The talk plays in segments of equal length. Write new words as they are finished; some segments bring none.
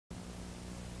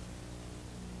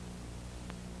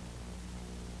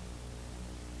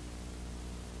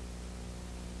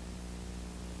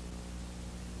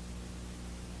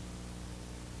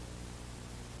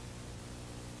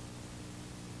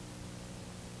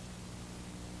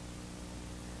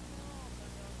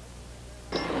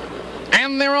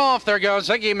And they're off. There goes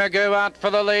MAGOO out for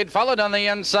the lead, followed on the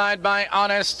inside by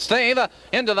Honest Steve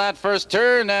into that first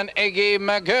turn, and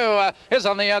MAGOO is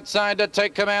on the outside to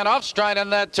take command. Off stride in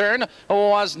that turn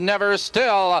was Never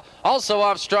Still. Also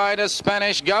off stride is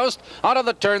Spanish Ghost. Out of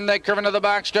the turn they curve into the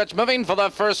backstretch, moving for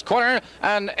the first corner,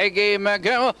 and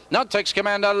MAGOO now takes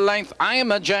command at length.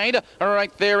 I'm a Jade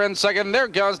right there in second. There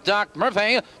goes Doc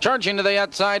Murphy charging to the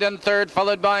outside in third,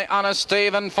 followed by Honest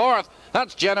Steve in fourth.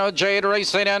 That's Jenno Jade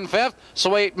racing in fifth.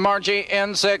 Sweet Margie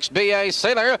in sixth. B.A.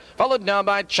 Sailor, followed now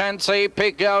by Chansey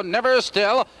Pico, Never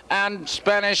Still, and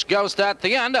Spanish Ghost at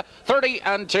the end. 30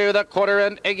 and 2 the quarter,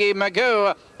 and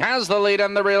MAGOO has the lead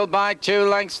in the reel by 2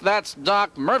 lengths. That's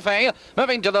Doc Murphy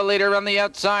moving to the leader on the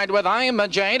outside with I'm a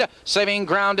Jade, saving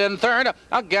ground in third.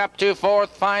 A gap to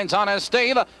fourth finds Honest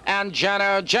Steve and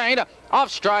Jenno Jade. Off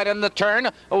stride in the turn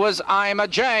was I'm a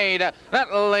Jade.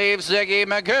 That leaves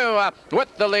MAGOO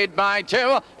with the lead by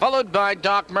 2, followed by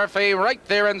Doc Murphy right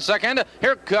there in second.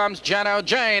 Here comes Jenno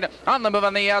Jade on the move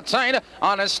on the outside.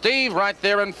 Honest Steve right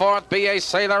there in fourth. B.A.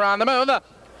 Sailor on the move.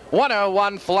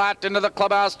 101 flat into the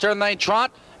clubhouse turn they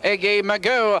trot.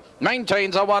 MAGOO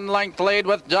maintains a 1-length lead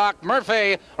with Doc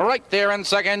Murphy right there in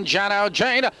second. Jenno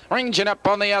Jade ranging up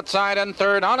on the outside in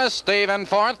third. Honest Steve in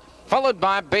fourth, followed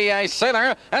by B.A.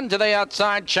 Sailor, and to the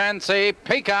outside, Chansey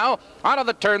Pico. Out of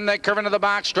the turn, they curve into the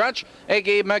backstretch.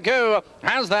 MAGOO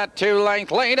has that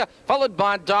 2-length lead, followed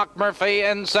by Doc Murphy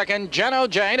in second. Jenno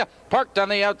Jade parked on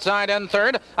the outside in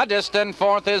third. A distant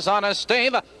fourth is Honest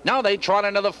Steve. Now they trot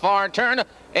into the far turn.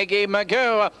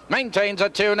 MAGOO maintains a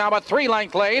 2, now a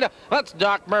 3-length lead. That's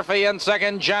Doc Murphy in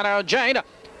second. Jenno Jade.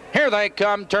 Here they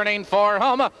come, turning for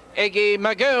home.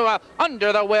 MAGOO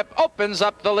under the whip opens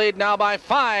up the lead now by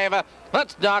 5.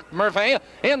 That's Doc Murphy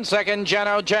in second.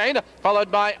 Jenno Jade, followed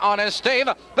by Honest Steve.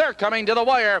 They're coming to the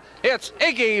wire. It's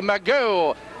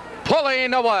MAGOO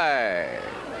pulling away.